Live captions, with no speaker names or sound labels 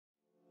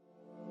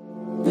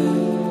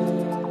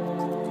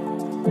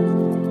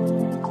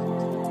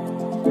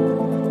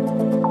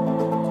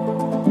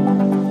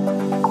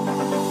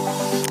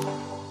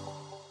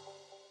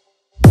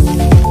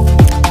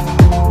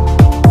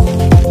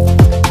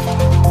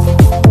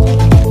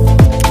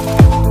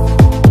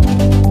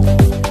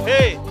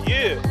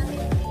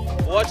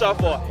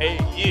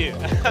Yeah.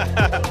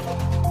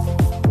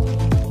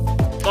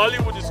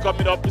 Nollywood is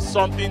coming up with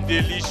something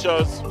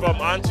delicious from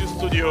Antu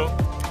Studio.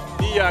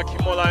 Nia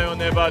Kimolayo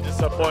never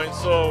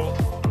disappoints, so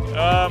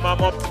I'm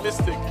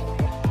optimistic.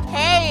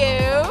 Hey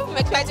you, I'm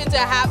expecting to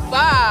have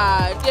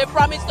fun. They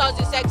promised us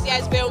the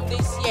sexiest film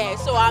this year,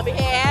 so I'm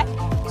here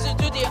to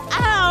do the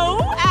ow,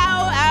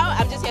 ow, ow.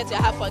 I'm just here to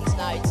have fun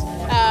tonight.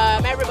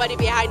 Everybody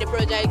behind the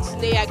project,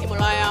 Nia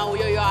Kimolayo,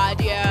 Uyoyo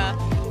Adia,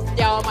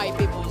 they're all my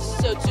people.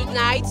 So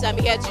tonight, I'm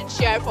here to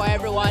cheer for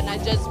everyone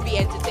and just be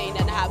entertained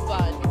and have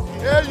fun.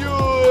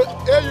 AU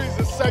is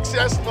the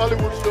sexiest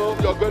Nollywood film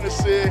you're going to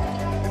see.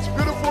 It's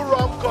beautiful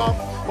rom-com,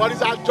 but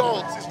it's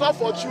adults. It's not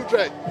for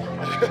children.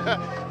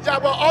 Yeah,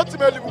 but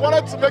ultimately we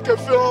wanted to make a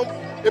film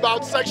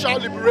about sexual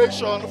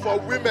liberation for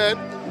women,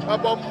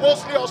 but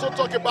mostly also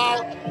talk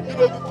about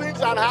the things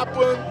that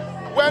happen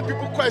when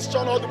people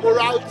question all the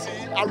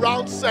morality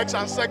around sex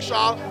and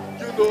sexual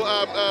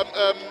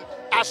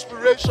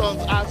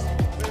aspirations as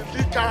the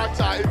lead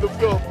character in the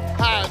film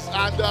has.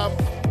 And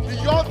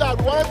beyond that,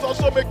 we wanted to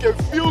also make a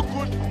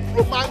feel-good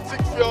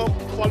romantic film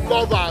for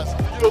lovers.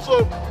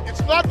 So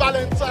it's not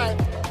Valentine,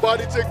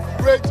 but it's a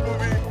great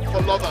movie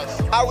for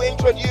lovers. I will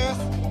introduce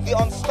the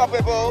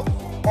unstoppable,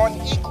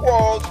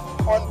 unequaled,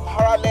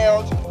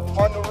 unparalleled,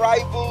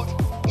 unrivaled,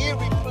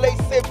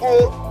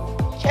 irreplaceable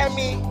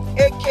Kemi,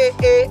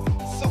 aka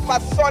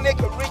Supersonic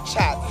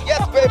Richards.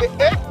 Yes, baby.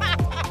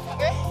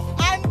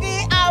 And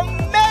the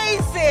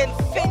amazing,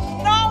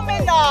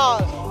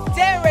 phenomenal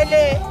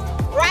Derele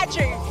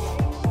Rajiv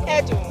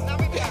Edu.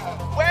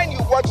 When you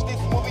watch this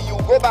movie, you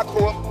go back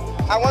home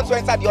and want to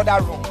enter the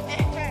other room.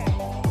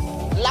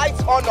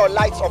 Lights on or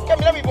lights off?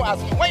 Kemi, let me even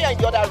ask you, when you're in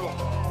the other room,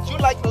 do you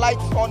like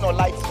lights on or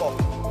lights off?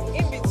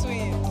 In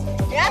between.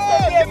 It has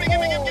to be give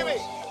me.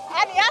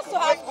 And it has to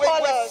have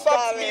colors. With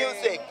soft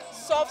music.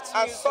 Soft music.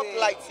 And soft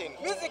lighting.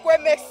 Music will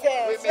make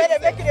sense. When they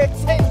make it a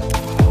thing.